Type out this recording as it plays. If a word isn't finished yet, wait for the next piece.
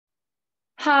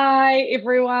Hi,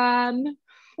 everyone.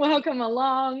 Welcome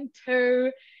along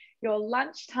to your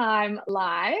lunchtime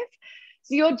live.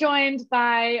 So you're joined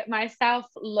by myself,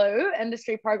 Lou,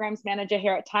 Industry Programs Manager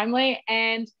here at Timely,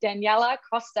 and Daniela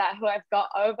Costa, who I've got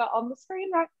over on the screen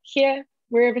right here,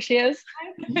 wherever she is.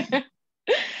 Thanks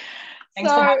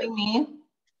for having me.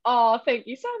 Oh, thank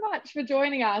you so much for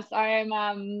joining us.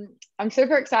 I'm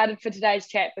super excited for today's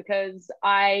chat because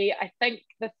I think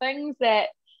the things that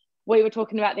we were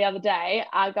talking about the other day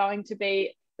are going to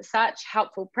be such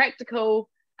helpful, practical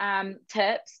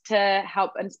tips to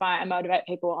help inspire and motivate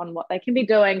people on what they can be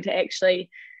doing to actually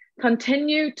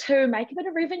continue to make a bit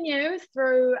of revenue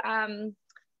through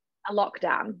a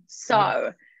lockdown.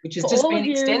 So, which has just been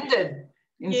extended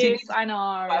in Sydney. I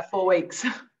know. By 4 weeks.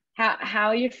 How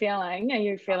are you feeling? Are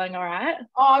you feeling all right?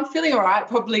 Oh, I'm feeling all right.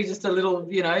 Probably just a little,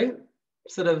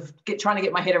 sort of trying to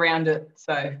get my head around it.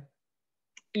 So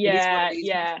yeah,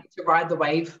 to ride the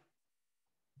wave.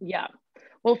 Yeah.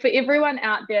 Well, for everyone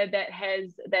out there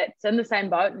that's in the same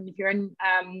boat, and if you're in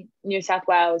New South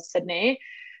Wales, Sydney,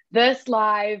 this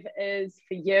live is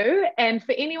for you. And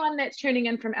for anyone that's tuning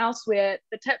in from elsewhere,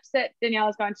 the tips that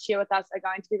Daniela is going to share with us are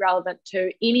going to be relevant to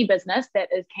any business that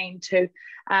is keen to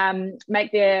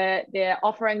make their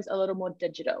offerings a little more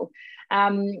digital.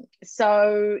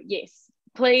 So yes,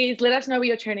 please let us know where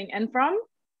you're tuning in from.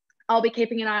 I'll be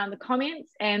keeping an eye on the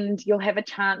comments, and you'll have a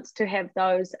chance to have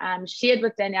those shared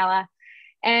with Daniela.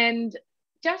 And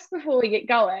just before we get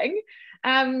going,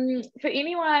 for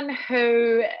anyone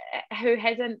who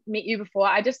hasn't met you before,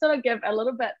 I just thought I'd give a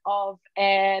little bit of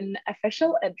an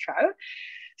official intro.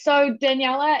 So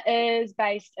Daniela is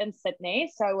based in Sydney.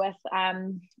 So with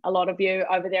a lot of you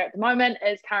over there at the moment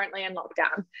is currently in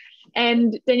lockdown.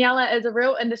 And Daniela is a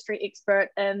real industry expert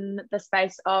in the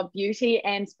space of beauty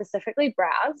and specifically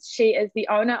brows. She is the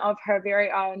owner of her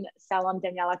very own salon,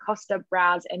 Daniela Costa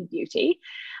Brows and Beauty.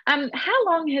 How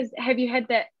long have you had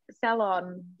that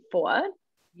salon for?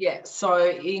 Yeah, so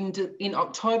in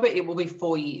October, it will be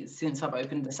 4 years since I've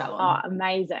opened the salon. Oh,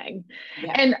 amazing.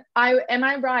 Yeah. And am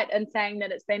I right in saying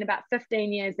that it's been about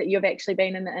 15 years that you've actually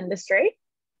been in the industry?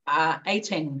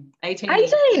 18.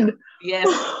 18? Yes.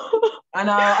 I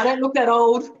know, I don't look that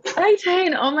old.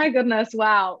 18. Oh my goodness.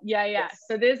 Wow. Yeah. Yes.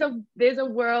 So there's a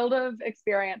world of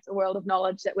experience, a world of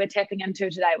knowledge that we're tapping into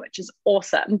today, which is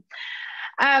awesome.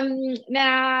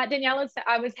 Now, Daniela,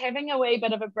 I was having a wee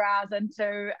bit of a browse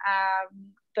into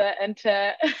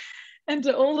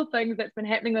into all the things that's been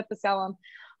happening with the salon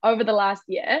over the last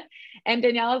year. And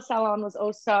Daniela's salon was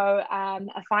also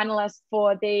a finalist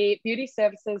for the beauty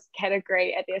services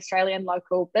category at the Australian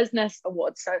Local Business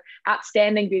Awards. So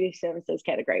outstanding beauty services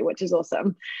category, which is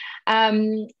awesome.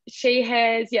 She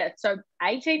has, so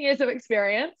 18 years of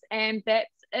experience, and that's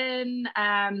in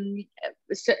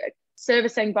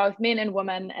servicing both men and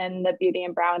women in the beauty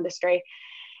and brow industry.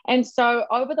 And so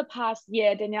over the past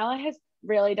year, Daniela has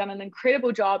really done an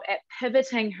incredible job at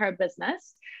pivoting her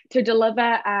business to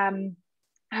deliver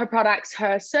her products,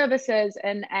 her services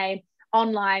in a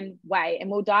online way.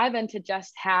 And we'll dive into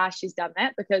just how she's done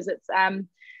that, because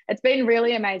it's been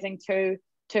really amazing to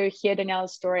hear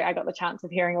Daniela's story. I got the chance of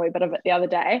hearing a wee bit of it the other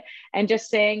day, and just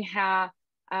seeing how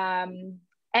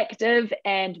active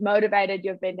and motivated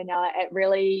you've been, Daniela, at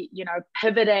really,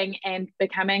 pivoting and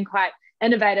becoming quite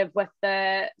innovative with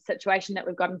the situation that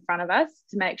we've got in front of us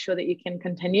to make sure that you can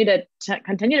continue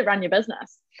to run your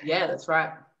business. Yeah, that's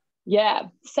right. Yeah.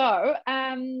 So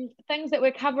things that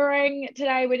we're covering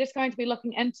today, we're just going to be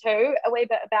looking into a wee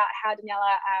bit about how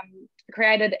Daniela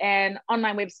created an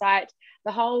online website,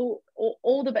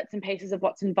 all the bits and pieces of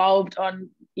what's involved on,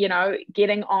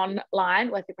 getting online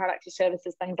with your products, your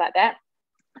services, things like that.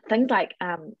 Things like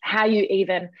how you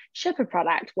even ship a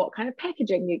product, what kind of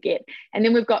packaging you get. And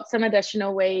then we've got some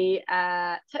additional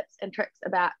tips and tricks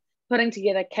about putting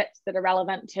together kits that are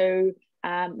relevant to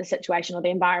the situation or the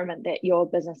environment that your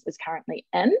business is currently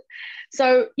in.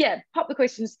 So pop the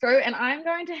questions through, and I'm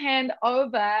going to hand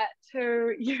over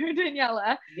to you,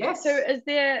 Daniela. Yes. So is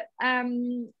there,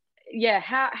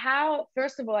 how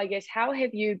first of all, I guess, how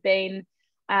have you been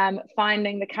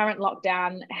finding the current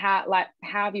lockdown? How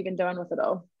have you been doing with it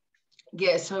all?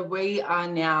 Yeah, so we are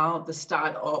now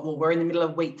we're in the middle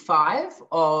of week 5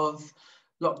 of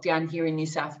lockdown here in New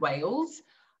South Wales.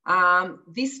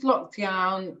 This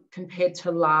lockdown compared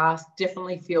to last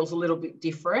definitely feels a little bit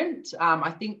different.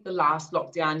 I think the last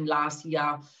lockdown last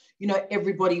year,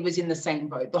 everybody was in the same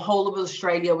boat. The whole of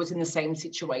Australia was in the same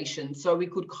situation. So we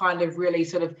could kind of really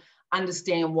sort of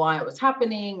understand why it was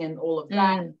happening and all of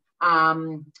that.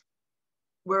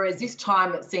 Whereas this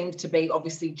time it seems to be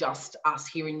obviously just us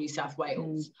here in New South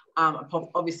Wales.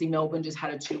 Obviously Melbourne just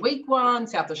had a 2-week one.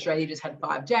 South Australia just had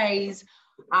 5 days.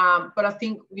 But I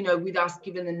think, you know, with us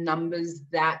given the numbers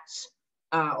that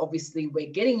obviously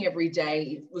we're getting every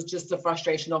day, it was just the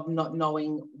frustration of not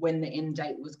knowing when the end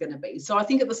date was going to be. So I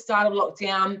think at the start of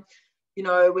lockdown, you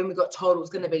know, when we got told it was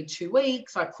going to be 2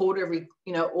 weeks, I called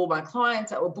all my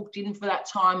clients that were booked in for that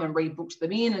time and rebooked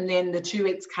them in. And then the 2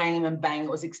 weeks came and bang, it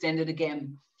was extended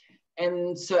again.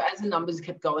 And so as the numbers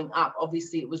kept going up,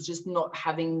 obviously it was just not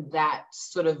having that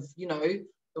sort of, you know,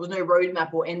 there was no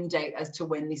roadmap or end date as to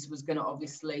when this was going to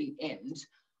obviously end.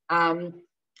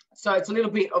 So it's a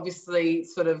little bit obviously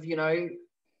sort of, you know,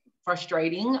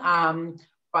 frustrating,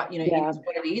 but, you know, It is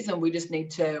what it is, and we just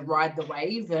need to ride the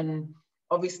wave. And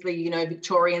obviously, you know,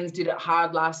 Victorians did it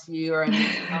hard last year, and, you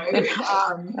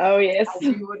know, oh, yes, as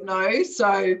you would know.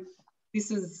 So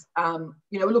this is,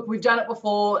 you know, look, we've done it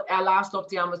before. Our last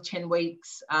lockdown was 10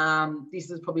 weeks. This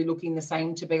is probably looking the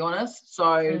same, to be honest.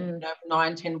 So, you know,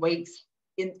 9-10 weeks.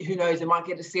 Who knows, it might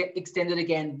get extended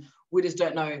again. We just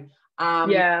don't know.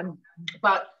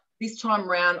 But this time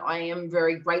around, I am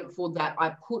very grateful that I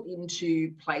put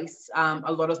into place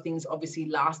a lot of things, obviously,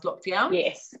 last lockdown.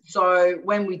 Yes. So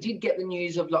when we did get the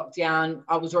news of lockdown,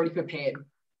 I was already prepared,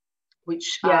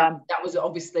 which that was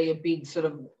obviously a big sort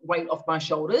of weight off my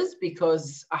shoulders,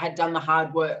 because I had done the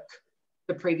hard work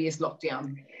the previous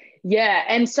lockdown. Yeah,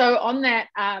 and so on that,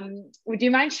 would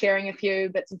you mind sharing a few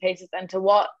bits and pieces into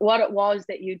what it was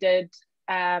that you did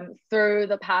through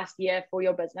the past year for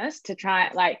your business to try,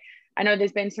 like, I know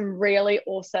there's been some really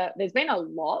awesome, there's been a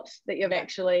lot that you've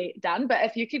actually done, but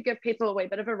if you could give people a wee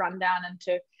bit of a rundown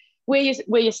into where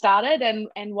you started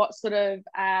and what sort of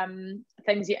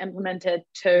things you implemented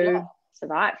to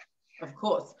survive. Of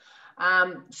course.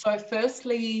 So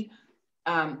firstly,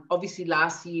 obviously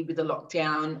last year with the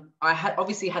lockdown, I had a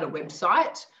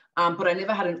website, but I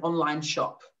never had an online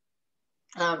shop.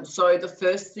 So the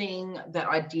first thing that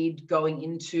I did going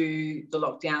into the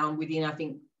lockdown, within, I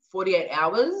think, 48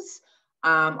 hours,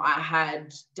 I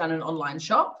had done an online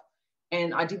shop,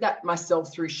 and I did that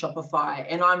myself through Shopify,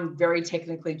 and I'm very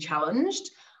technically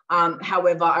challenged.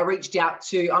 However, I reached out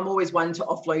I'm always one to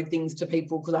offload things to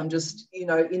people, because I'm just, you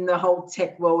know, in the whole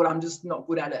tech world, I'm just not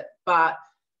good at it. But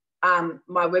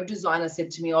my web designer said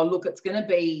to me, oh, look, it's going to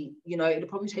be, you know, it'll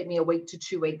probably take me a week to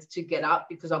 2 weeks to get up,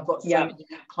 because I've got so many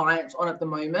clients on at the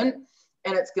moment.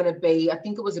 And it's going to be, I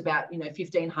think it was about, you know,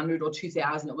 1,500 or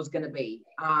 2,000 it was going to be.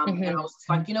 And I was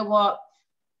like, you know what,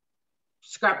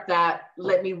 scrap that.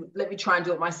 Let me try and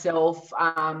do it myself.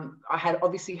 I had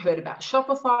obviously heard about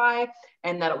Shopify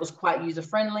and that it was quite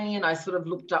user-friendly. And I sort of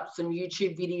looked up some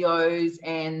YouTube videos,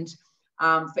 and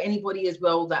for anybody as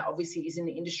well that obviously is in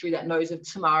the industry that knows of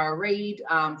Tamara Reid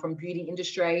from Beauty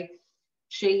Industry,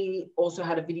 she also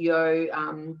had a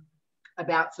video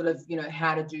about sort of, you know,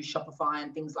 how to do Shopify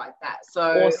and things like that. So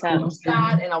I watched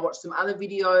that, and I watched some other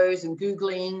videos and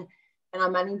Googling, and I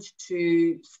managed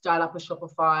to start up a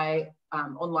Shopify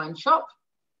online shop.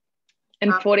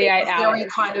 In 48 hours. Very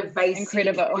kind of basic.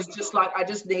 Incredible. It was just like, I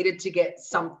just needed to get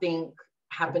something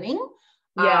happening.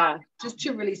 Just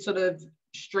to really sort of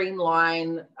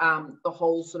streamline the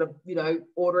whole sort of, you know,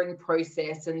 ordering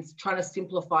process, and trying to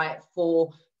simplify it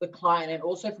for the client and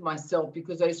also for myself,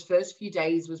 because those first few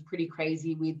days was pretty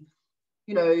crazy with,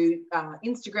 you know,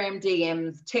 Instagram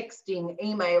DMs, texting,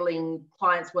 emailing,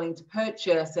 clients wanting to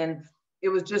purchase. And it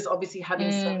was just obviously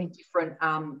having so many different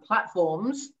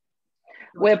platforms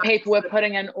where people were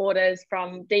putting in orders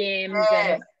from DMs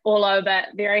and all over.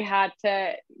 Very hard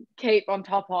to keep on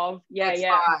top of.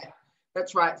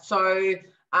 That's right. So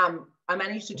I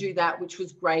managed to do that, which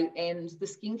was great. And the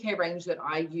skincare range that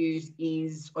I use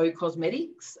is O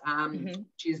Cosmetics,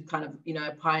 which is kind of, you know,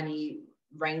 a pioneer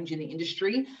range in the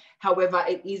industry. However,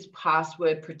 it is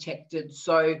password protected.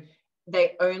 So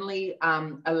they only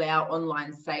allow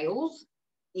online sales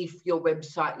if your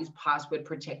website is password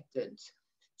protected.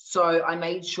 So I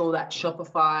made sure that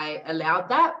Shopify allowed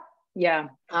that.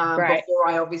 Before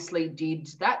I obviously did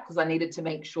that, because I needed to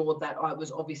make sure that I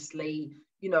was obviously,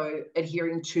 you know,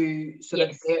 adhering to sort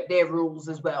of their rules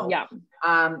as well.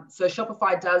 So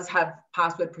Shopify does have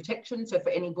password protection. So for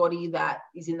anybody that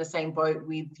is in the same boat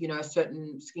with, you know, a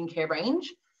certain skincare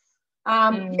range.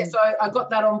 So I got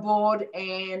that on board,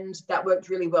 and that worked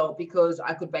really well, because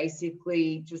I could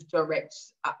basically just direct,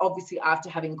 obviously after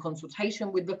having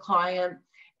consultation with the client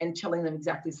and telling them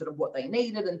exactly sort of what they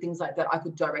needed and things like that, I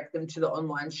could direct them to the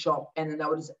online shop, and then they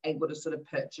were just able to sort of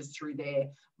purchase through there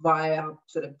via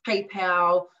sort of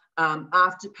PayPal,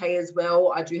 Afterpay as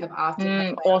well. I do have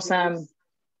Afterpay. Awesome.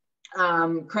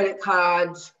 Credit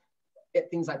cards,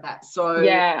 things like that. So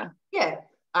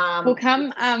we'll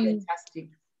come. Fantastic.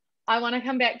 I want to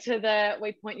come back to the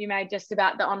wee point you made just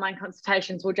about the online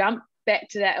consultations. We'll jump back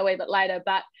to that a wee bit later.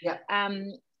 But yeah.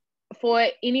 For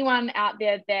anyone out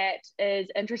there that is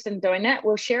interested in doing that,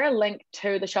 we'll share a link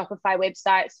to the Shopify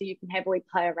website so you can have a wee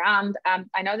play around.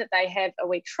 I know that they have a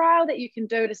wee trial that you can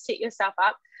do to set yourself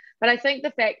up. But I think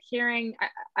the fact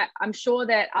I'm sure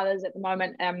that others at the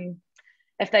moment,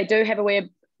 if they do have a web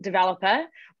developer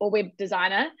or web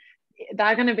designer,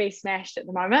 they're going to be smashed at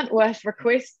the moment with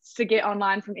requests to get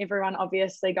online from everyone,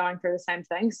 obviously going through the same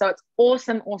thing. So it's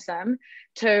awesome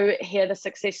to hear the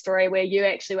success story where you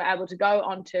actually were able to go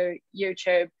onto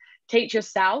YouTube, teach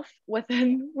yourself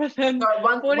within 48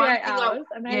 hours.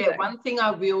 Amazing. One thing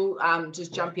I will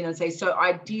just jump in and say, so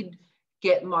I did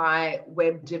get my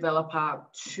web developer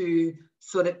to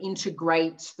sort of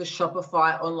integrate the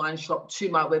Shopify online shop to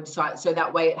my website. So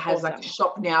that way it has like a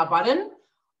shop now button.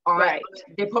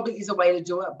 There probably is a way to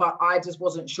do it, but I just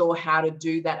wasn't sure how to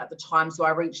do that at the time. So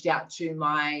I reached out to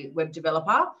my web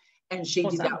developer and she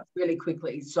did that really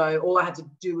quickly. So all I had to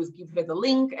do was give her the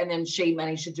link and then she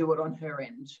managed to do it on her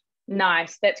end.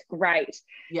 Nice. That's great.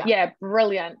 Yeah,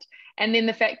 brilliant. And then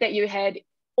the fact that you had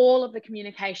all of the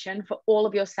communication for all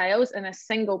of your sales in a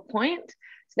single point,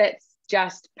 that's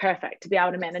just perfect to be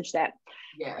able to manage that.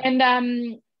 Yeah.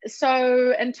 And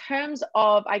so in terms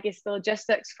of, I guess, the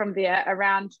logistics from there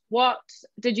around, what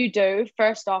did you do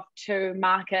first off to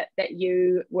market that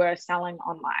you were selling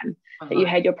online, that you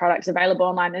had your products available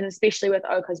online, and especially with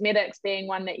O Cosmetics being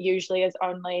one that usually is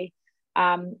only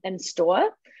in store?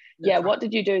 What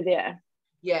did you do there?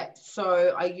 Yeah,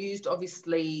 so I used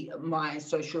obviously my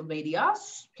social media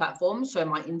platforms, so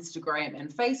my Instagram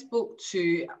and Facebook,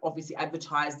 to obviously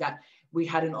advertise that we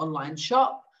had an online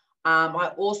shop.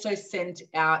 I also sent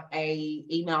out a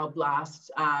email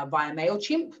blast via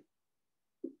MailChimp.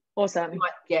 Awesome.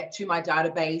 To my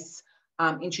database,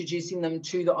 introducing them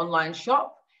to the online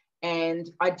shop. And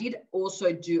I did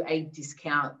also do a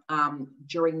discount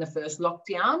during the first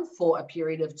lockdown for a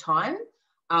period of time.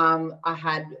 I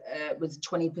had was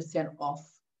 20% off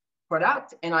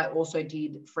product, and I also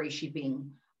did free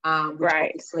shipping, which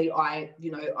obviously I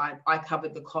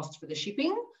covered the cost for the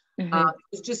shipping. It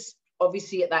was just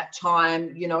obviously at that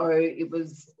time,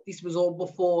 this was all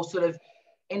before sort of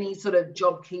any sort of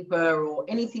JobKeeper or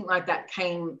anything like that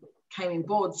came in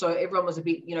board. So everyone was a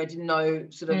bit, didn't know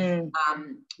sort of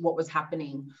what was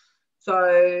happening.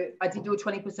 So I did do a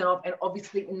 20% off, and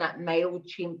obviously in that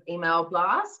MailChimp email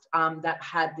blast that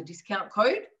had the discount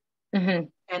code, and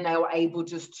they were able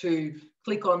just to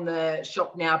click on the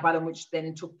shop now button, which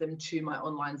then took them to my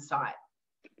online site.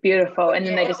 Beautiful. And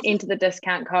then they just enter the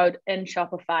discount code in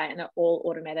Shopify and it all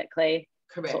automatically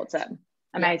sorts it.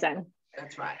 Amazing. Yeah,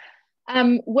 that's right.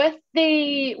 With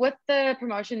the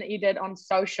promotion that you did on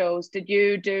socials, did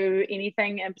you do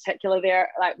anything in particular there?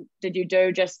 Like, did you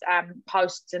do just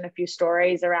posts and a few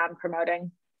stories around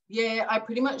promoting? Yeah, I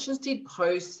pretty much just did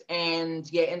posts and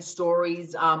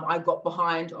stories. I got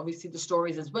behind obviously the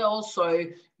stories as well. So,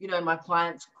 my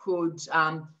clients could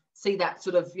see that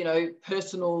sort of,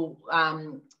 personal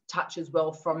touch as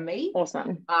well from me.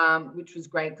 Awesome. Which was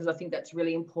great, because I think that's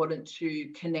really important to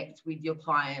connect with your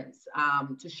clients,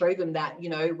 to show them that,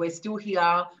 we're still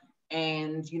here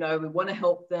and, we want to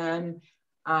help them.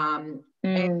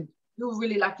 And we're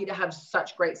really lucky to have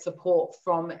such great support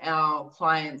from our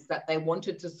clients that they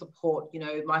wanted to support,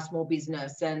 my small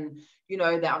business, and,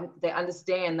 that they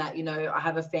understand that, I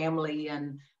have a family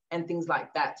and things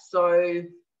like that. So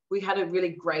we had a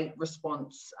really great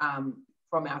response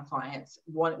from our clients,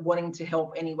 wanting to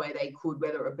help any way they could,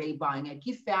 whether it be buying a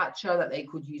gift voucher that they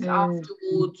could use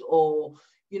afterwards, or,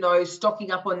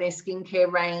 stocking up on their skincare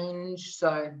range.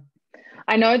 So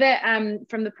I know that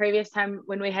from the previous time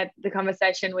when we had the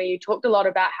conversation where you talked a lot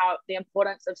about how the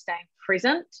importance of staying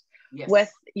present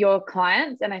with your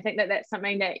clients. And I think that that's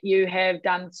something that you have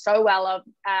done so well of,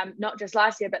 not just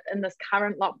last year, but in this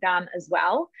current lockdown as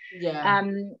well. Yeah.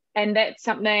 And that's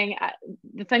something,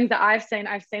 the things that I've seen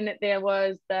that there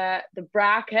was the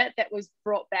brow kit that was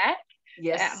brought back,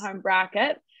 the at-home brow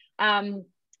kit.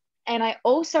 And I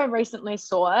also recently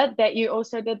saw that you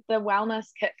also did the wellness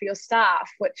kit for your staff,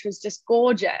 which was just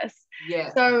gorgeous. Yeah.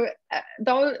 So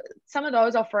some of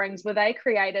those offerings, were they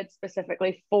created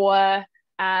specifically for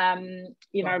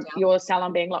your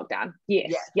salon being locked down?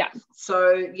 Yes. Yeah.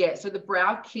 So the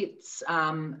brow kits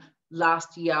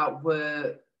last year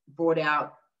were brought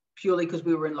out purely because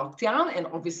we were in lockdown, and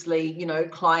obviously,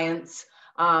 clients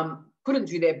couldn't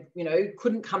do their,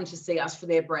 couldn't come to see us for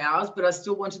their brows, but I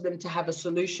still wanted them to have a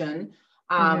solution,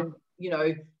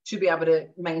 to be able to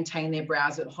maintain their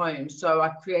brows at home. So I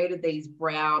created these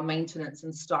brow maintenance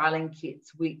and styling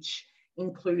kits, which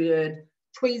included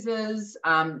tweezers,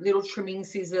 little trimming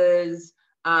scissors,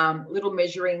 little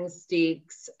measuring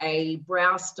sticks, a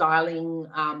brow styling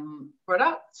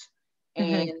product,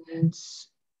 and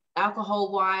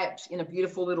alcohol wipes in a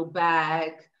beautiful little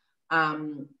bag.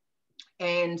 And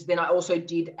then I also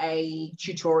did a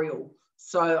tutorial.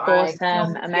 So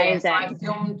awesome. Amazing.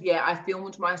 I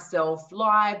filmed myself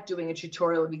live doing a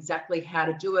tutorial of exactly how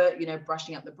to do it, you know,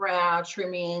 brushing up the brow,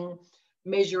 trimming,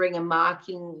 measuring and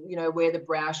marking, you know, where the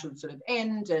brow should sort of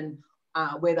end and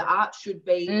where the arch should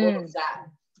be, all of that.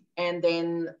 And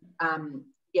then,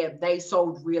 they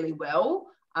sold really well.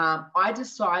 I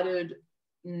decided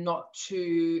not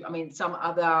to, I mean, some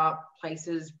other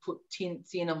places put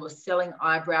tints in and were selling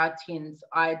eyebrow tints.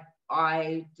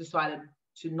 I decided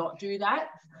to not do that.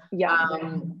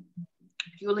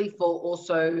 Purely for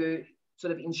also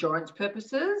sort of insurance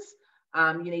purposes.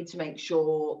 You need to make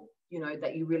sure, you know,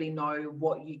 that you really know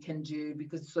what you can do,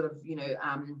 because sort of, you know,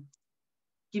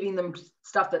 giving them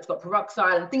stuff that's got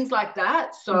peroxide and things like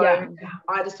that. So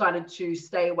I decided to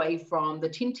stay away from the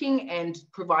tinting and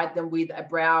provide them with a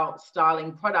brow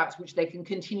styling product, which they can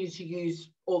continue to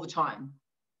use all the time.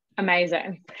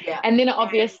 Amazing. And then it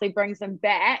obviously brings them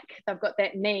back. They've got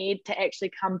that need to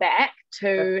actually come back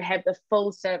to have the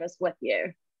full service with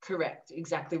you. Correct.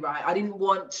 Exactly right. I didn't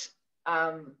want,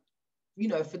 you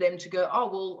know, for them to go, oh,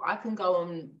 well, I can go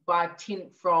and buy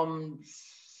tint from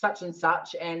such and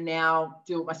such and now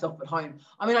do it myself at home.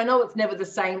 I mean, I know it's never the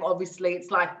same. Obviously,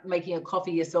 it's like making a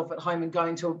coffee yourself at home and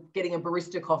getting a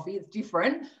barista coffee. It's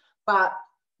different, but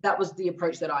that was the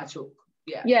approach that I took.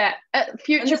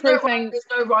 Future-proofing. There's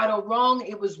no right or wrong.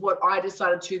 It was what I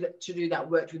decided to do that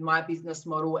worked with my business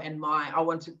model and I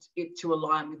wanted it to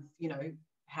align with, you know,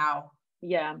 how.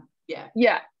 And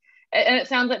it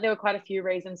sounds like there were quite a few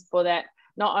reasons for that.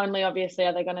 Not only obviously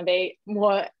are they going to be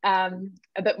more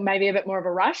maybe a bit more of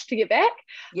a rush to get back,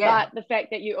 but the fact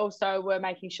that you also were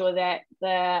making sure that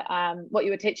the what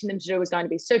you were teaching them to do was going to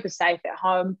be super safe at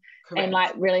home. And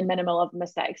like really minimal of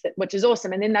mistakes, which is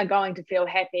awesome. And then they're going to feel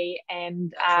happy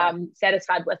and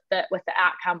satisfied with the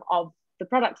outcome of the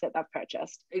products that they've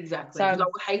purchased. Exactly. So I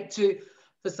would hate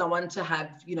for someone to have,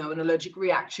 you know, an allergic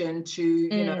reaction to,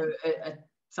 you know,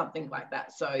 something like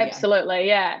that. So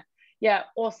absolutely,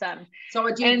 awesome. So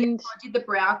I did the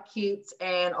brow kits,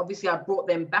 and obviously I brought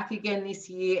them back again this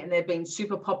year, and they've been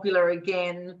super popular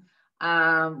again,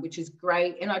 which is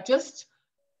great. And I just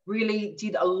really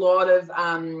did a lot of,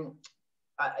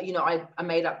 you know, I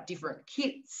made up different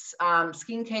kits,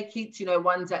 skincare kits, you know,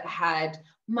 ones that had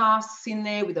masks in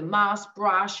there with a mask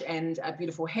brush and a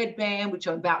beautiful headband, which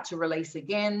I'm about to release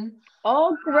again.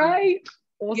 Oh, great.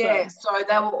 Awesome. Yeah, so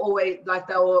they were always like,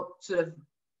 they were sort of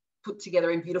put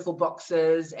together in beautiful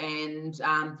boxes. And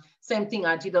same thing,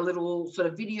 I did a little sort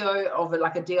of video of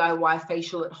like a DIY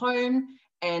facial at home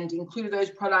and included those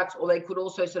products, or they could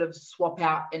also sort of swap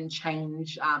out and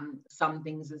change some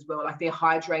things as well. Like their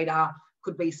hydrator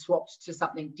could be swapped to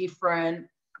something different.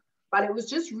 But it was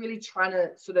just really trying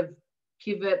to sort of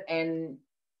pivot and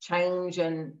change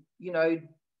and, you know,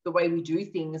 the way we do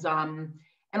things. And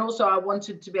also I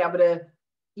wanted to be able to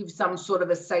give some sort of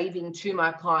a saving to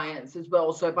my clients as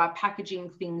well. So by packaging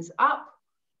things up,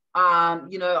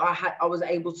 you know, I was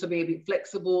able to be a bit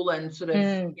flexible and sort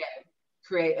of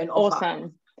create an offer.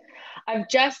 Awesome. I've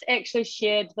just actually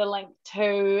shared the link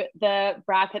to the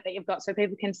bra kit that you've got so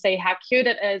people can see how cute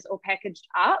it is all packaged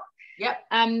up.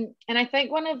 And I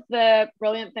think one of the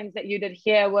brilliant things that you did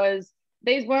here was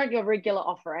these weren't your regular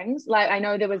offerings. Like I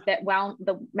know there was that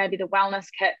maybe the wellness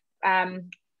kit,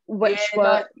 which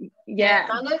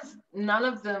none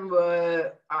of them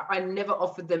were. I never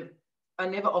offered them. I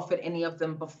never offered any of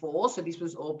them before. So this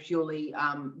was all purely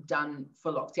done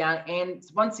for lockdown. And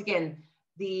once again,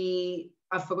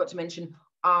 I forgot to mention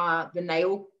the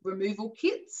nail removal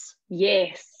kits.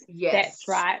 Yes, that's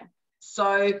right.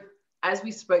 So as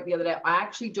we spoke the other day, I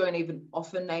actually don't even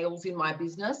offer nails in my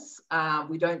business.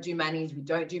 We don't do manis, we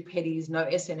don't do pedis, no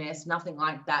SNS, nothing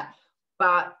like that.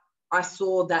 But I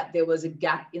saw that there was a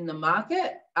gap in the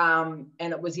market, and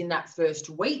it was in that first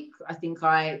week. I think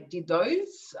I did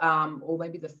those, or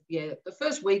maybe the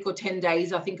first week or 10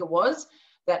 days, I think it was,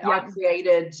 that I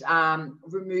created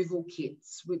removal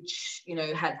kits, which, you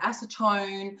know, had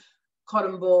acetone,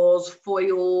 cotton balls,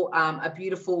 foil, a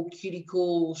beautiful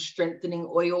cuticle strengthening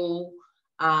oil,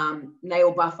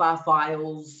 nail buffer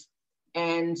files,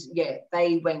 and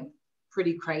they went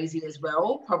pretty crazy as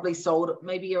well. Probably sold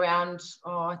maybe around,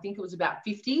 I think it was about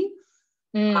 50.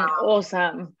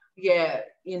 Awesome. Yeah,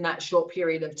 in that short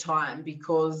period of time,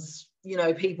 because, you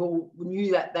know, people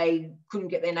knew that they couldn't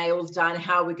get their nails done.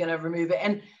 How are we going to remove it?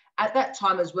 And at that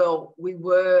time as well,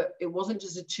 it wasn't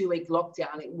just a 2-week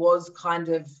lockdown. It was kind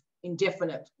of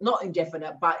not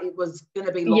indefinite, but it was going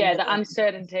to be longer. Yeah, the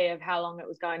uncertainty of how long it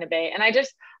was going to be. And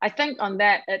I think on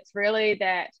that, it's really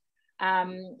that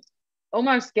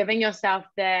almost giving yourself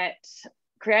that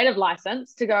creative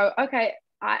license to go, okay,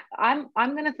 I'm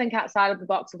going to think outside of the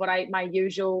box of what my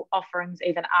usual offerings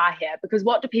even are here, because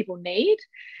what do people need?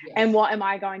 Yes. And what am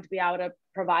I going to be able to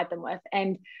provide them with?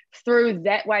 And through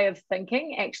that way of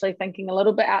thinking, actually thinking a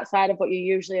little bit outside of what you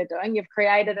usually are doing, you've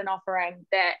created an offering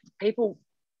that people,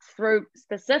 through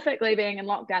specifically being in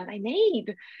lockdown, they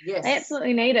need. Yes. They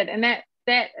absolutely need it. And that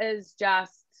is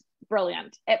just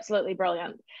brilliant. Absolutely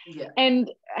brilliant. Yeah. And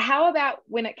how about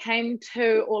when it came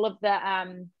to all of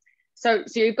the so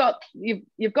you've got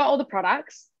all the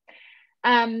products.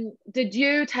 Did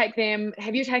you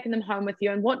have you taken them home with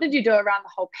you, and what did you do around the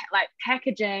whole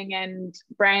packaging and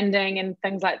branding and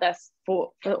things like this for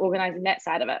organizing that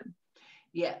side of it?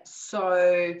 Yeah,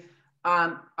 so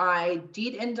I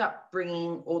did end up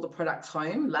bringing all the products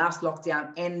home last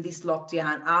lockdown and this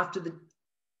lockdown.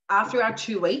 After our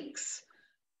 2 weeks,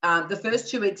 the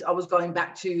first 2 weeks I was going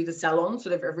back to the salon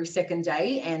sort of every second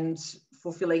day and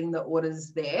fulfilling the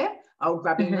orders there. I was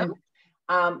grabbing them.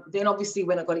 Then obviously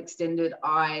when it got extended,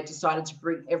 I decided to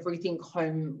bring everything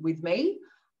home with me.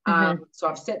 So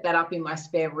I've set that up in my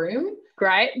spare room.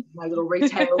 Great. My little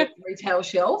retail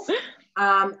shelf.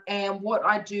 And what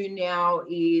I do now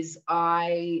is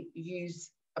I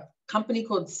use a company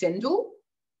called Sendle,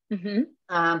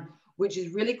 which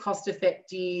is really cost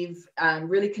effective,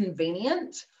 really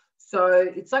convenient. So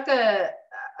it's like a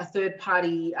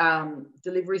third-party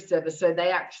delivery service. So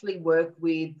they actually work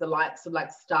with the likes of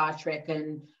like Star Trek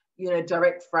and,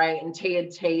 Direct Freight and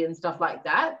TNT and stuff like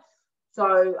that.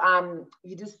 So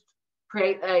you just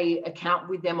create an account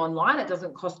with them online. It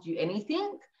doesn't cost you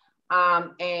anything.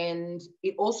 And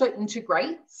it also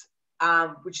integrates,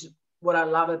 which is what I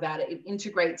love about it. It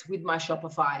integrates with my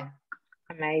Shopify.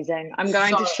 Amazing. I'm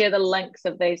going to share the links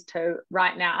of these two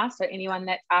right now, so anyone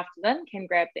that's after them can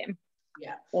grab them.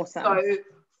 Yeah. Awesome. So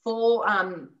for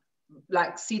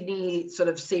like Sydney sort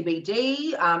of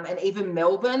CBD and even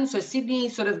Melbourne, so Sydney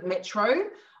sort of metro,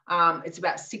 it's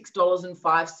about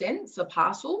 $6.05 a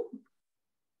parcel.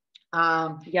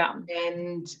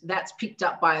 And that's picked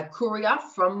up by a courier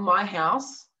from my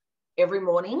house every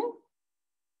morning,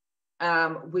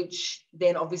 which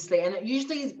then obviously, and it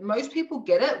usually, most people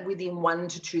get it within 1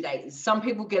 to 2 days. Some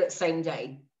people get it same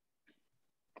day.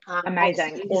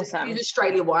 Amazing. Awesome. It's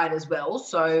Australia-wide as well.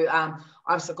 So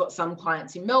I've got some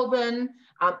clients in Melbourne.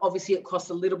 Obviously, it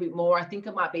costs a little bit more. I think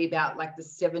it might be about like the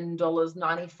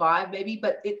 $7.95 maybe,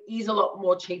 but it is a lot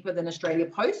more cheaper than Australia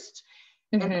Post.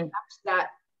 And the fact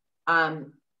that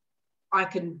I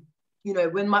can,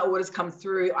 when my orders come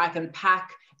through, I can pack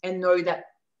and know that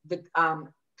the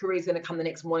courier is going to come the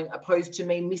next morning, opposed to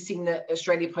me missing the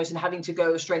Australia Post and having to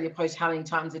go Australia Post how many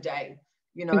times a day.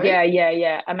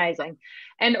 Yeah, amazing.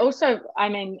 And also, I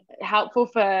mean, helpful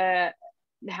for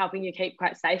helping you keep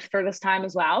quite safe through this time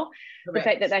as well. Correct. The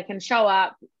fact that they can show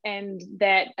up and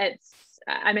that it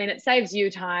saves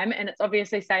you time, and it's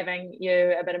obviously saving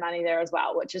you a bit of money there as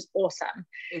well, which is awesome.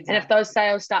 Exactly. And if those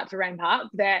sales start to ramp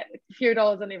up, that few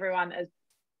dollars on everyone is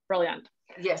brilliant.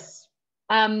 Yes.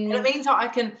 And it means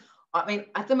at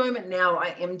the moment now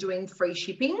I am doing free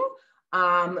shipping,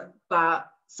 but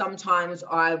sometimes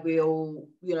I will,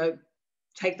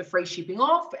 take the free shipping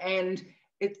off, and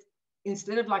it's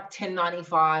instead of like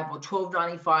 $10.95 or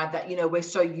 $12.95 that, we're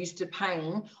so used to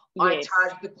paying, yes, I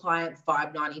charge the client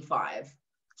 $5.95.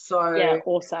 So yeah,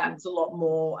 awesome. That's a lot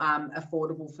more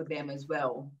affordable for them as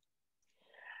well.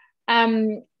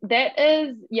 That's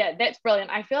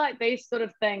brilliant. I feel like these sort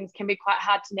of things can be quite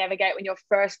hard to navigate when you're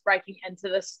first breaking into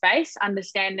this space,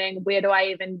 understanding who do I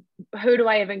even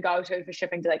go to for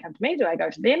shipping? Do they come to me? Do I go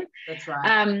to them? That's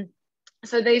right.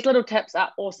 So these little tips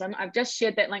are awesome. I've just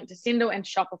shared that link to Sendle and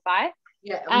Shopify.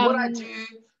 Yeah, and what I do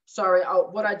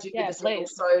with Sendle,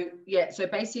 so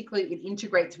basically it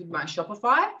integrates with my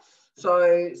Shopify. So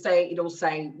it'll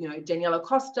say, Daniela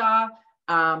Costa,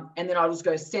 and then I'll just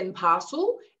go send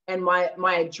parcel, and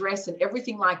my address and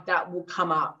everything like that will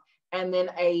come up, and then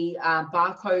a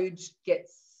barcode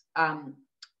gets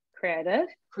created,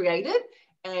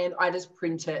 and I just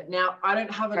print it. Now, I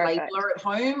don't have a labeler at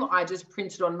home. I just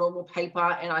print it on normal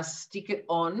paper and I stick it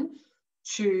on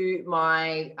to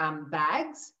my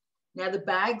bags. Now, the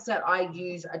bags that I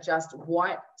use are just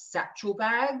white satchel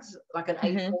bags, like an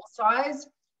A4 size,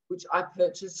 which I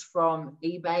purchased from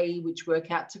eBay, which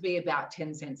work out to be about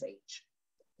 10 cents each.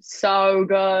 So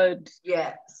good.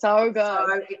 Yeah. So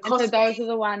good. So those are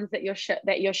the ones that you're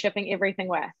shipping everything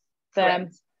with.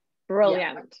 Brilliant.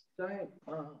 Yeah,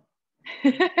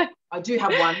 I do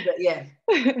have one, but yeah.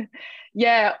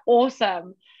 Yeah,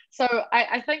 awesome. So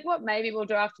I think what maybe we'll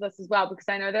do after this as well, because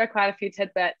I know there are quite a few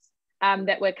tidbits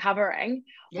that we're covering.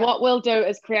 Yep. What we'll do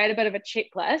is create a bit of a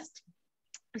checklist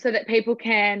so that people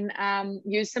can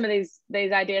use some of these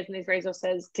ideas and these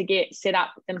resources to get set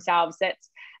up themselves. It's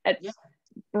Yep.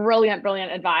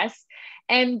 brilliant advice.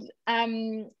 And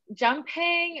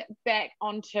jumping back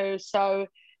onto, so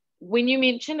when you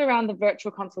mentioned around the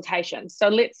virtual consultations, so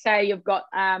let's say you've got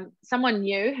someone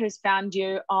new who's found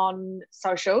you on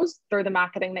socials through the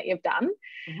marketing that you've done,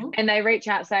 and they reach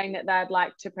out saying that they'd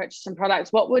like to purchase some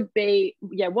products. What would be,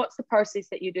 what's the process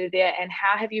that you do there, and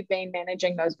how have you been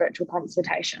managing those virtual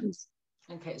consultations?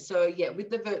 Okay, so yeah, with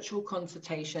the virtual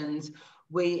consultations,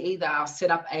 we either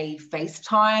set up a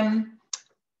FaceTime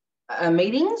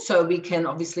meeting, so we can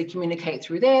obviously communicate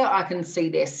through there. I can see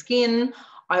their skin.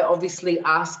 I obviously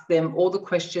ask them all the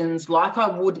questions like I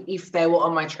would if they were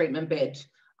on my treatment bed,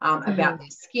 about their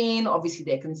skin, obviously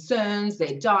their concerns,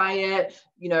 their diet,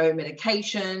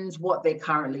 medications, what they're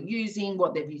currently using,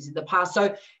 what they've used in the past.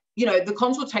 So, the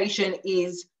consultation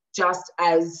is just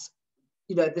as,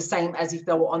 the same as if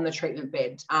they were on the treatment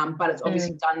bed, but it's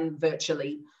obviously done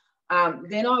virtually.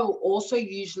 Then I'll also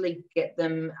usually get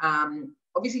them,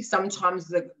 obviously sometimes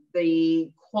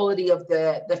the quality of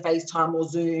the FaceTime or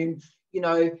Zoom,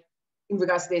 in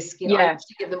regards to their skin, I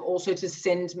usually get them also to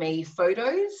send me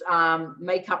photos,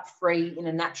 makeup free in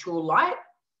a natural light.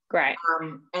 Great.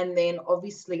 And then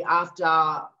obviously after,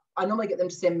 I normally get them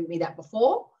to send me that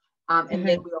before, and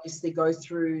then we obviously go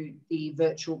through the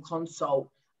virtual consult,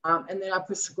 and then I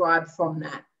prescribe from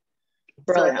that.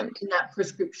 Brilliant. So in that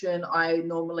prescription, I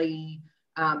normally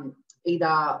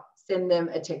either send them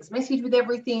a text message with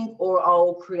everything, or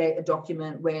I'll create a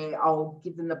document where I'll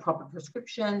give them the proper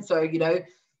prescription. So,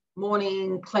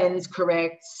 morning, cleanse,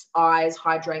 correct, eyes,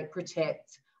 hydrate,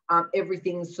 protect,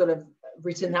 everything's sort of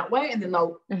written that way. And then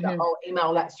I'll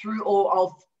email that through, or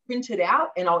I'll print it out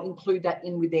and I'll include that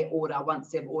in with their order once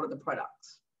they've ordered the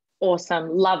products. Awesome.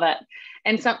 Love it.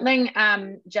 And something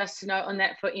just to note on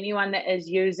that for anyone that is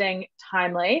using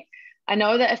Timely, I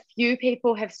know that a few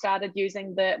people have started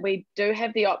using we do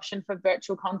have the option for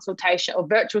virtual consultation or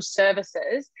virtual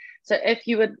services. So if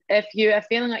you are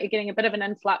feeling like you're getting a bit of an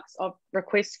influx of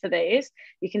requests for these,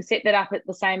 you can set that up at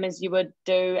the same as you would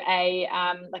do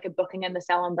like a booking in the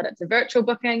salon, but it's a virtual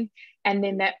booking. And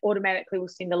then that automatically will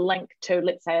send a link to,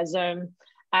 let's say, a Zoom,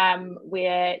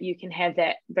 where you can have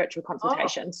that virtual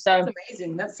consultation. So that's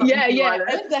amazing. That's something I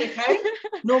learned. Okay.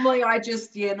 Normally I'll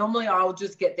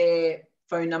just get their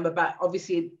phone number, but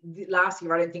obviously last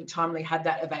year I don't think Timely had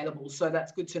that available, so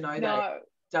that's good to know. That it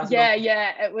does.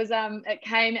 It was definitely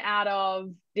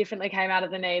came out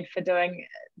of the need for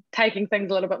taking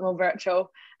things a little bit more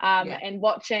virtual, and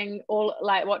watching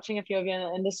a few of you in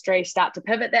the industry start to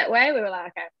pivot that way. We were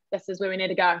like, okay, this is where we need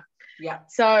to go.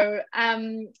 So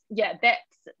that's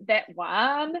that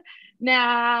one.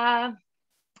 Now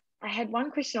I had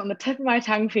one question on the tip of my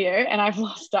tongue for you and I've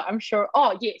lost it, I'm sure.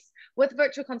 Oh yes, with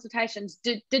virtual consultations,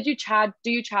 do you charge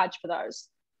for those?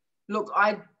 Look,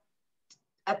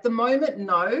 at the moment,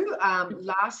 no.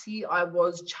 Last year I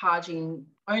was charging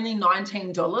only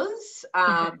 $19,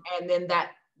 and then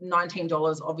that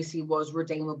 $19 obviously was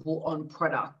redeemable on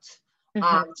product,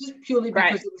 just purely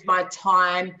because it was my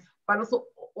time, but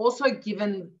also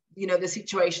given the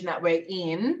situation that we're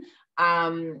in.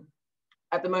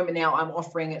 At the moment now, I'm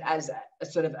offering it as a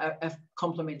sort of a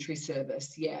complimentary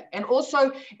service. Yeah. And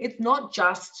also it's not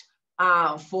just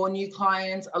for new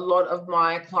clients. A lot of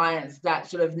my clients that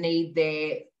sort of need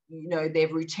their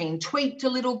routine tweaked a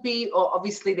little bit, or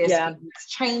obviously their skin is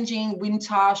changing,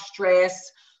 winter, stress,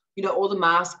 all the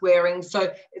mask wearing.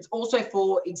 So it's also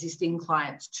for existing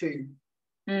clients too.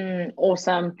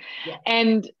 Awesome.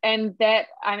 And that,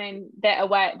 I mean, that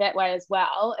way as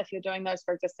well, if you're doing those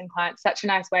for existing clients, such a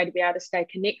nice way to be able to stay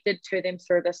connected to them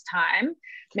through this time,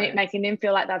 making them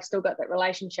feel like they've still got that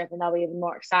relationship, and they'll be even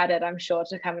more excited, I'm sure,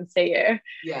 to come and see you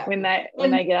when they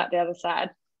get out the other side.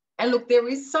 And look, there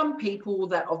is some people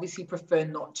that obviously prefer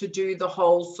not to do the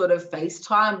whole sort of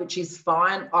FaceTime, which is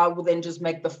fine. I will then just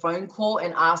make the phone call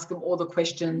and ask them all the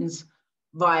questions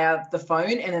via the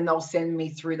phone, and then they'll send me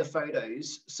through the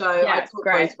photos. So I do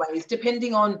it both ways,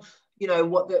 depending on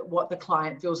what the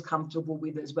client feels comfortable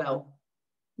with as well.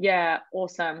 Yeah,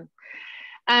 awesome.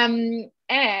 And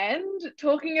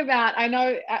talking about, I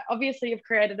know obviously you've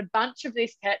created a bunch of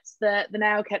these kits, the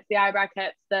nail kits, the eyebrow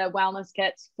kits, the wellness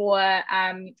kits for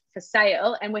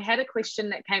sale, and we had a question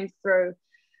that came through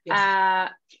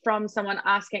from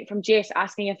Jess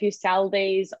asking if you sell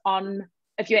these on.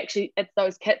 It's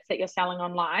those kits that you're selling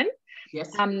online.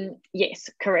 Yes. Yes,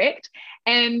 correct.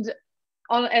 And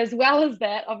as well as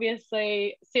that,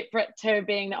 obviously separate to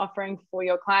being the offering for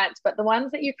your clients, but the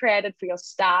ones that you created for your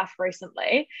staff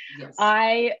recently, Yes.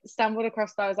 I stumbled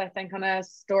across those, I think, on a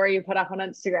story you put up on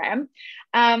Instagram.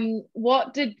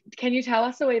 Can you tell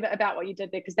us a wee bit about what you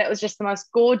did there? Because that was just the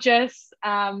most gorgeous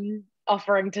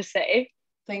offering to see.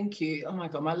 Thank you. Oh my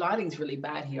God, my lighting's really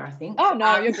bad here, I think. Oh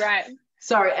no, you're great.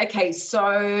 Sorry. Okay.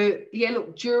 So yeah,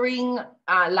 look, during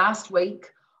last week,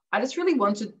 I just really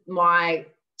wanted my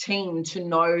team to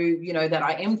know, that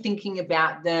I am thinking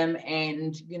about them,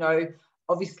 and,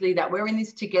 obviously that we're in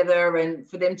this together, and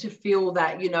for them to feel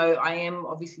that, I am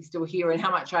obviously still here, and how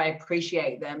much I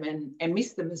appreciate them and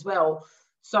miss them as well.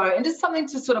 So, and just something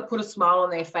to sort of put a smile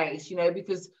on their face,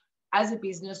 because as a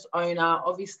business owner,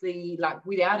 obviously, like,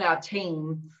 without our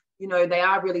team, they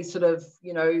are really sort of,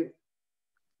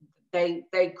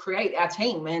 they create our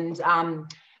team, and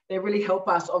they really help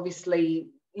us, obviously,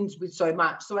 with so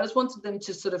much. So I just wanted them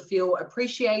to sort of feel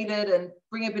appreciated and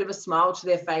bring a bit of a smile to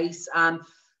their face.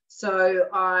 So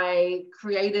I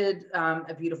created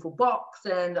a beautiful box,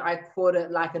 and I called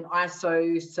it like an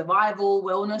ISO survival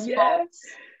wellness box.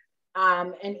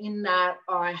 And in that,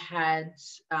 I had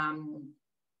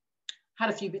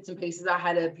a few bits and pieces. I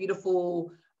had a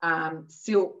beautiful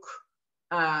silk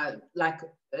like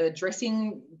a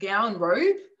dressing gown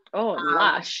robe. Oh,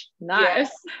 lush.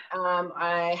 Nice. Yeah.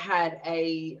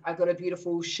 I got a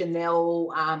beautiful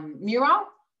Chanel mirror.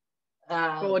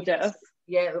 Gorgeous.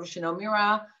 Yeah, a little Chanel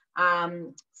mirror.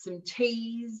 Some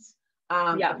teas,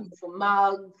 a beautiful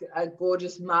mug, a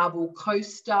gorgeous marble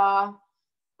coaster,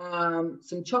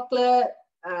 some chocolate,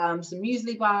 some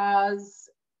muesli bars,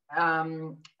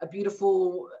 a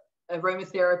beautiful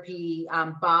aromatherapy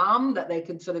balm that they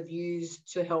could sort of use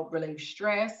to help relieve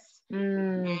stress.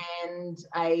 And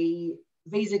a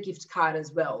Visa gift card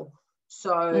as well.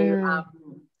 So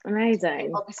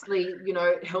amazing. Obviously,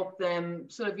 help them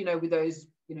sort of, with those,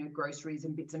 groceries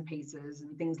and bits and pieces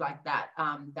and things like that,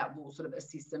 that will sort of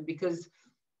assist them, because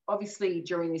obviously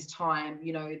during this time,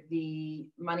 the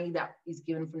money that is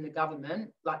given from the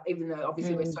government, like, even though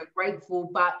obviously we're so grateful,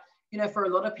 but, for a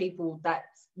lot of people,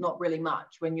 that's not really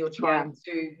much when you're trying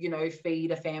to,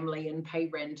 feed a family and pay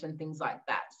rent and things like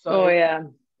that. So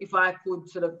if I could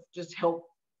sort of just help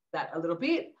that a little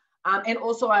bit. And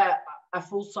also a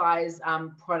full-size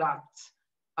product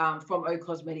from O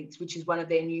Cosmetics, which is one of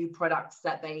their new products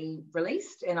that they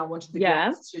released, and I wanted the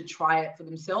girls to try it for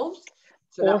themselves.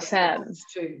 So awesome.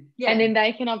 Too. And then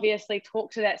they can obviously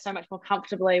talk to that so much more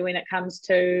comfortably when it comes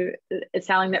to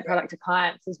selling that product to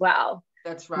clients as well.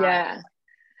 That's right. Yeah.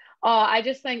 Oh, I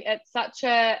just think it's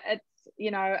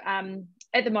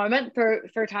at the moment,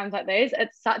 for times like these,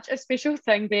 it's such a special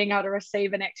thing being able to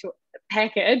receive an actual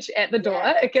package at the door.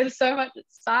 It gives it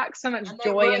sparks so much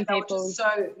joy in people.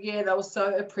 They were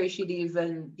so appreciative,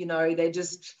 and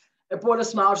it brought a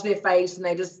smile to their face, and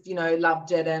they just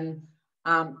loved it, and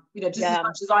just as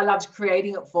much as I loved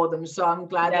creating it for them. So I'm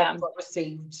glad that it got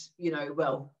received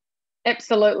well.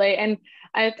 Absolutely. And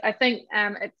I think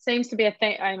it seems to be a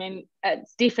thing. I mean,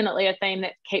 it's definitely a theme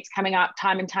that keeps coming up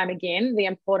time and time again, the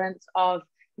importance of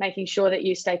making sure that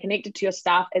you stay connected to your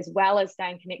staff as well as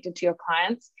staying connected to your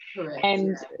clients. Correct,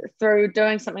 and through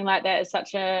doing something like that is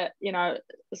such a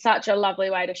lovely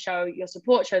way to show your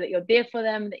support, show that you're there for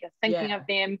them, that you're thinking of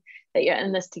them, that you're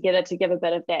in this together, to give a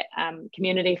bit of that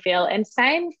community feel. And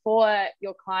same for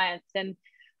your clients. And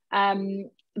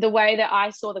the way that I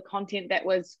saw the content that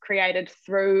was created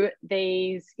through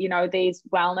these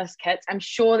wellness kits, I'm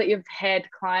sure that you've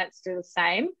had clients do the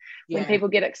same. When people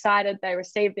get excited, they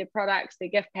receive their products, their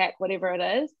gift pack, whatever it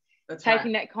is,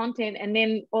 taking that content, and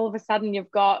then all of a sudden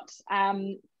you've got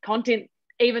content,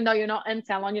 even though you're not in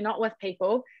salon, you're not with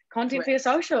people, content for your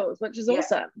socials, which is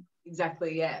awesome.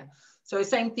 Exactly. Yeah. So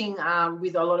same thing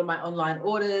with a lot of my online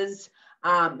orders.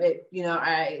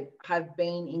 I have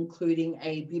been including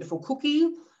a beautiful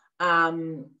cookie. I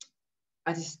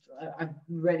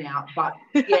ran out, but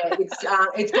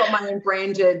it's got my own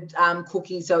branded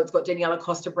cookie. So it's got Daniela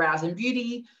Costa Brows and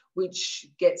Beauty, which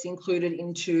gets included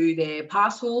into their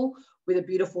parcel with a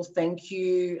beautiful thank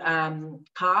you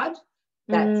card.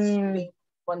 That's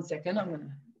 1 second. I'm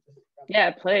gonna.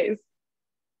 Yeah, please.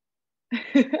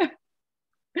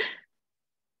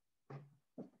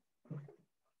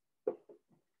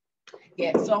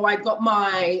 So I got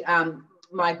my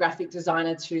my graphic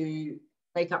designer to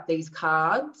make up these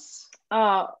cards.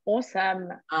 Oh, awesome.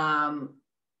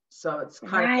 So it's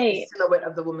kind of the silhouette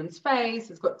of the woman's face.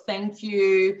 It's got thank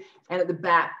you, and at the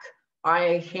back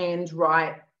I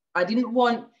handwrite. I didn't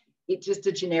want it just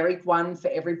a generic one for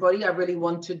everybody. I really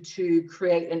wanted to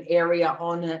create an area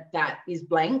on it that is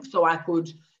blank, so I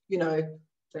could,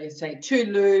 So you say, to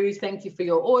Lou, thank you for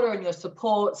your order and your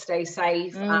support. Stay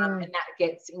safe. And that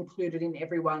gets included in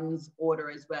everyone's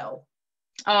order as well.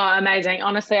 Oh, amazing.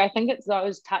 Honestly, I think it's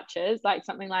those touches, like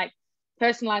something like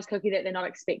personalized cookie that they're not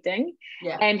expecting,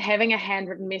 and having a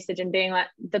handwritten message and being like,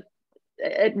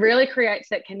 it really creates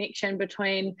that connection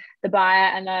between the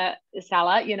buyer and the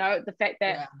seller. You know, the fact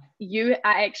that you are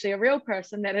actually a real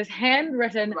person that has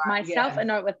handwritten myself a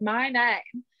note with my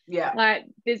name. Yeah. Like,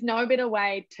 there's no better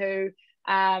way to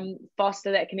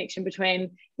foster that connection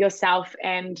between yourself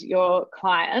and your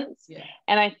clients.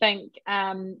 And I think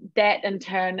that in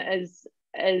turn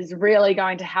is really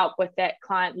going to help with that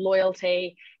client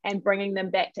loyalty and bringing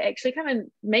them back to actually come and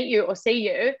meet you or see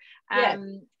you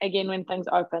again when things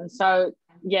open. So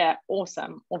yeah,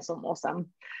 awesome.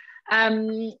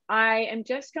 I am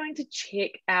just going to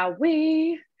check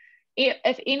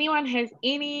if anyone has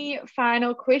any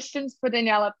final questions for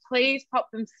Daniela, please pop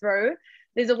them through.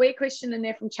 There's a wee question in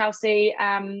there from Chelsea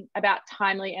about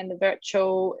Timely and the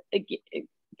virtual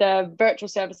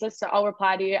services. So I'll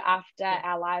reply to you after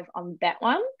our live on that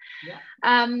one.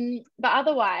 But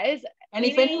otherwise, and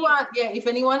if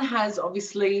anyone has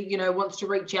obviously, you know, wants to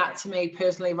reach out to me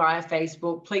personally via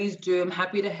Facebook, please do. I'm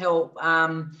happy to help.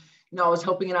 You know, I was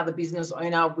helping another business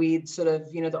owner with sort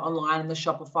of, you know, the online and the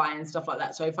Shopify and stuff like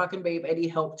that. So if I can be of any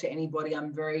help to anybody,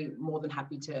 I'm more than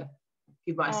happy to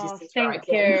give my assistance. Thank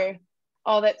you.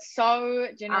 Oh, that's so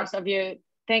generous of you.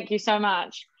 Thank you so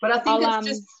much. But I think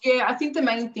I think the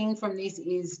main thing from this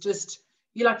is just,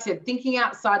 like I said, thinking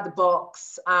outside the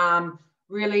box.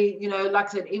 Really, you know, like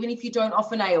I said, even if you don't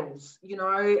offer nails, you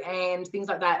know, and things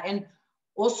like that. And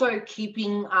also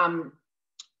keeping,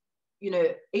 you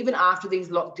know, even after these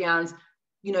lockdowns,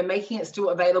 you know, making it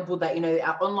still available that, you know,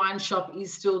 our online shop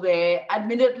is still there.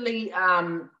 Admittedly,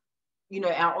 you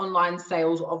know, our online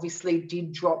sales obviously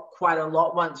did drop quite a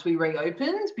lot once we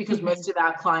reopened because most of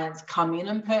our clients come in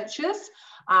and purchase.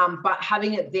 But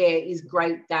having it there is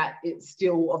great that it's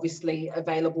still obviously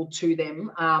available to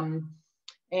them.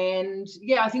 And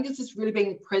yeah, I think it's just really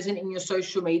being present in your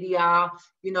social media,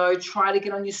 you know, try to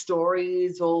get on your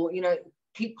stories or, you know,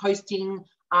 keep posting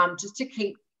just to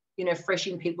keep, you know, fresh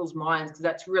in people's minds, because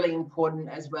that's really important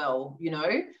as well, you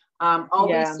know. I'll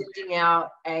be sending out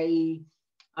an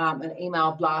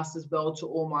email blast as well to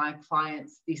all my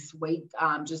clients this week,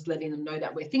 just letting them know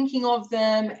that we're thinking of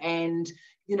them, and,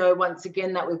 you know, once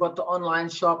again, that we've got the online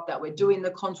shop, that we're doing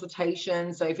the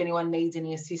consultation. So if anyone needs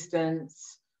any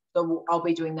assistance, so I'll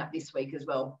be doing that this week as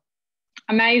well.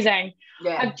 Amazing.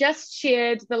 Yeah. I've just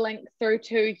shared the link through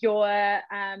to your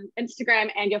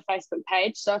Instagram and your Facebook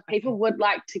page. So if people would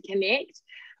like to connect,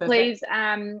 please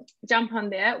jump on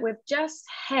there. We've just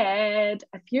had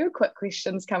a few quick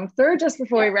questions come through just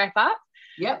before we wrap up.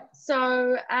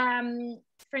 So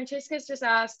Francesca's just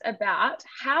asked about,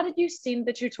 how did you send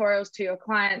the tutorials to your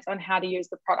clients on how to use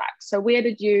the product? So where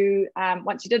did you,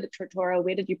 once you did the tutorial,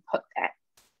 where did you put that?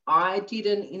 I did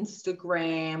an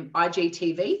Instagram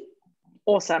IGTV.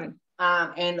 Awesome.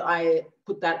 And I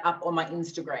put that up on my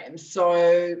Instagram,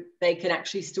 so they can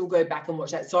actually still go back and watch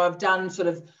that. So I've done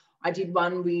I did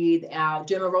one with our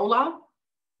derma roller.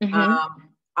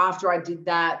 After I did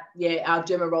that, our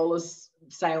derma rollers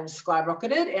sales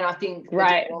skyrocketed, and I think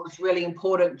it was really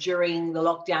important during the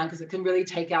lockdown because it can really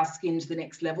take our skin to the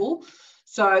next level.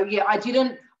 So I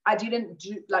didn't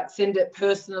do, like, send it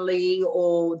personally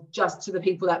or just to the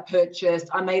people that purchased.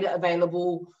 I made it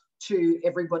available to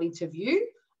everybody to view,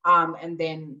 and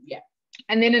then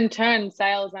in turn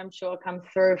sales, I'm sure, come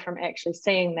through from actually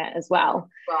seeing that as well.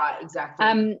 Right,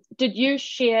 exactly. Did you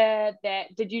share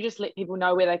that? Did you just let people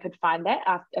know where they could find that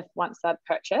once they've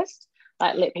purchased?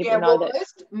 Like, let people know that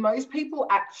most people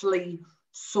actually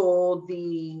saw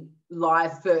the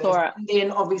live first, and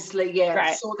then obviously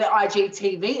saw the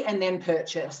IGTV and then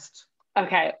purchased.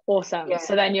 Okay, awesome.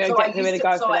 So then you're exactly where to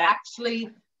go for that.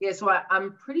 So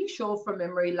I'm pretty sure from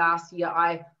memory last year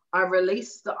I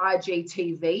released the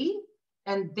IGTV,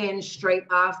 and then straight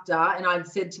after, and I'd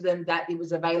said to them that it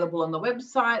was available on the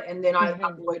website, and then I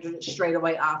uploaded it straight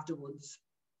away afterwards.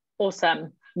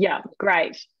 Awesome. Yeah,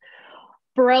 great.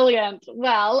 Brilliant.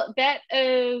 Well, that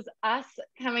is us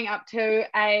coming up to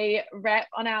a wrap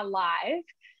on our live.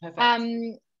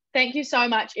 Perfect. Thank you so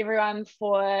much, everyone,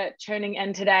 for tuning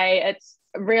in today. It's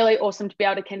really awesome to be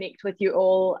able to connect with you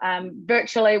all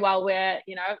virtually while we're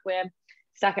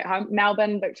stuck at home.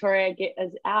 Melbourne, Victoria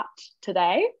is out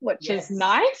today, which is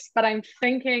nice, but I'm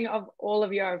thinking of all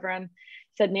of you over in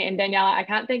Sydney. And Daniela, I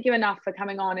can't thank you enough for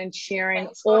coming on and sharing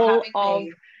all of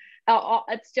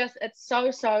it's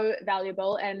so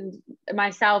valuable, and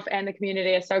myself and the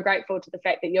community are so grateful to the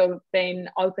fact that you've been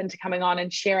open to coming on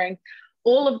and sharing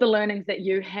all of the learnings that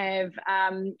you have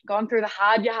gone through, the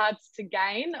hard yards to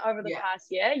gain over the past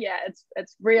year. Yeah,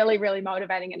 it's really, really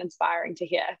motivating and inspiring to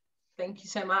hear. Thank you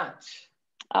so much.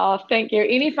 Oh, thank you.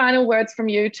 Any final words from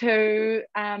you to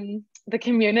the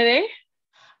community?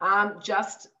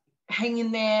 Just hang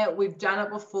in there. We've done it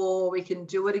before. We can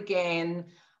do it again.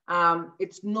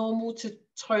 It's normal to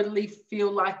totally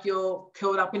feel like you're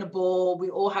curled up in a ball. We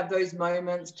all have those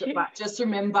moments, but just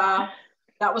remember,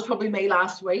 that was probably me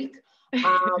last week.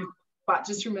 But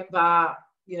just remember,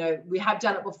 you know, we have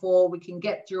done it before. We can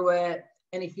get through it.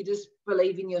 And if you just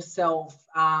believe in yourself,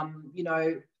 you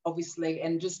know, obviously,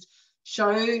 and just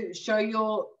show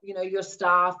your, you know, your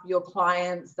staff, your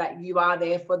clients that you are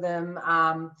there for them.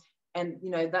 And, you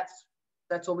know,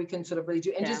 that's all we can sort of really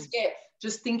do. And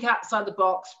just think outside the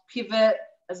box, pivot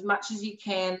as much as you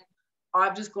can.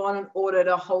 I've just gone and ordered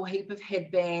a whole heap of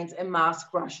headbands and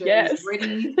mask brushes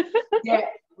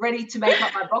ready to make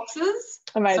up my boxes.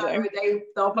 Amazing. So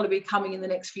they'll probably be coming in the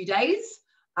next few days.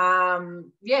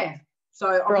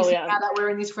 So obviously now that we're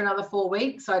in this for another 4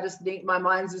 weeks, I just think my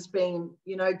mind's just been,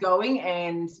 you know, going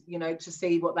and, you know, to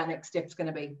see what that next step's going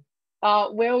to be.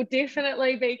 We'll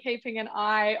definitely be keeping an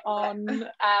eye on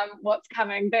what's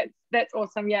coming. That's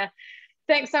awesome. Yeah.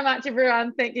 Thanks so much,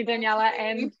 everyone. Thank you, Daniela,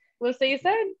 and we'll see you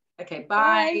soon. Okay,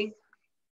 bye.